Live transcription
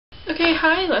Okay,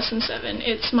 hi, Lesson 7.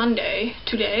 It's Monday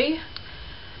today.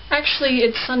 Actually,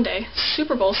 it's Sunday.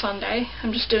 Super Bowl Sunday.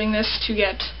 I'm just doing this to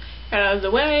get out of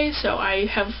the way, so I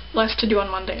have less to do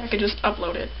on Monday. I could just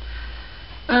upload it.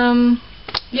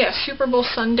 Yeah, Super Bowl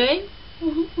Sunday.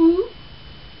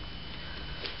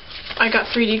 I got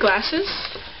 3D glasses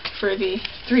for the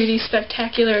 3D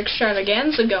Spectacular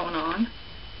Extravaganza going on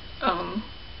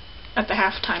at the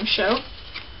halftime show.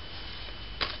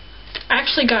 I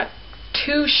actually got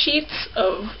 2 sheets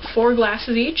of 4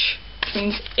 glasses each, which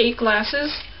means 8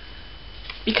 glasses,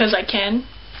 because I can,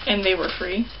 and they were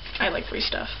free. I like free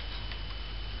stuff.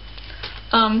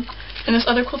 And this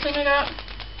other cool thing I got,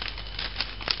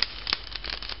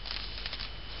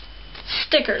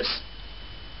 stickers.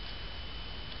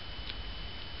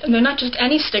 And they're not just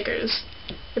any stickers,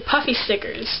 they're puffy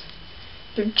stickers.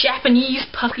 They're Japanese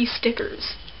puffy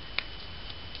stickers.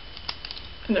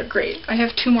 And they're great. I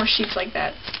have 2 more sheets like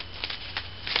that.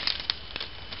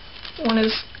 One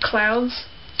is clouds,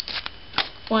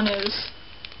 one is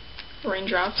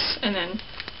raindrops, and then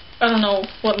I don't know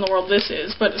what in the world this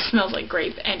is, but it smells like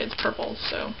grape and it's purple,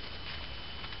 so.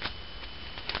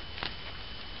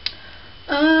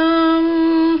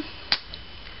 I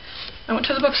went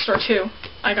to the bookstore too.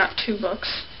 I got 2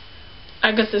 books.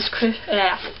 I got this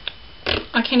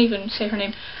I can't even say her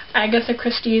name. Agatha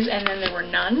Christie's, and then there were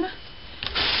none.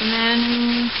 And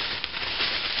then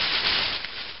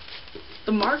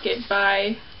The Market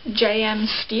by J.M.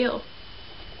 Steele.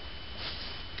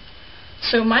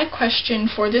 So my question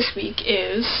for this week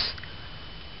is,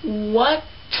 what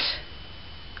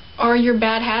are your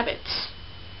bad habits?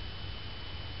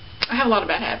 I have a lot of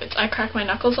bad habits. I crack my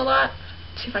knuckles a lot.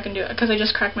 Let's see if I can do it, because I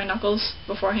just cracked my knuckles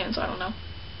beforehand, so I don't know.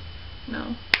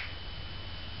 No.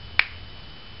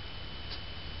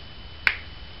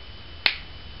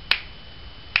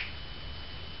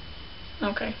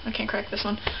 Okay, I can't crack this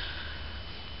one.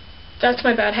 That's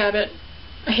my bad habit.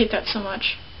 I hate that so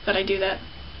much that I do that.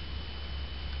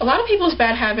 A lot of people's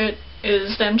bad habit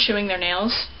is them chewing their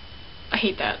nails. I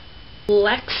hate that.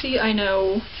 Lexi, I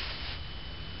know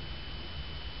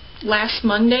last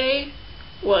Monday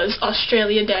was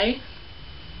Australia Day.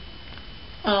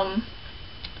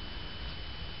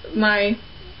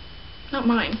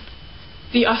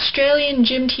 The Australian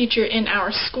gym teacher in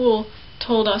our school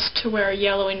told us to wear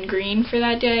yellow and green for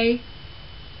that day.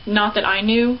 Not that I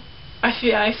knew.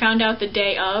 I found out the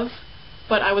day of,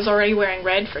 but I was already wearing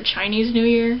red for Chinese New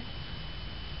Year.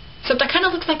 Except I kind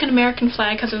of looked like an American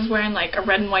flag because I was wearing like a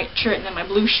red and white shirt and then my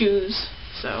blue shoes.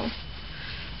 So,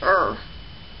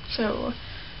 So,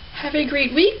 have a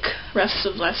great week, rest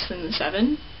of Lesson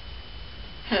 7.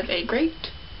 Have a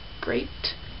great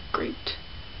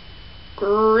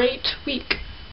week.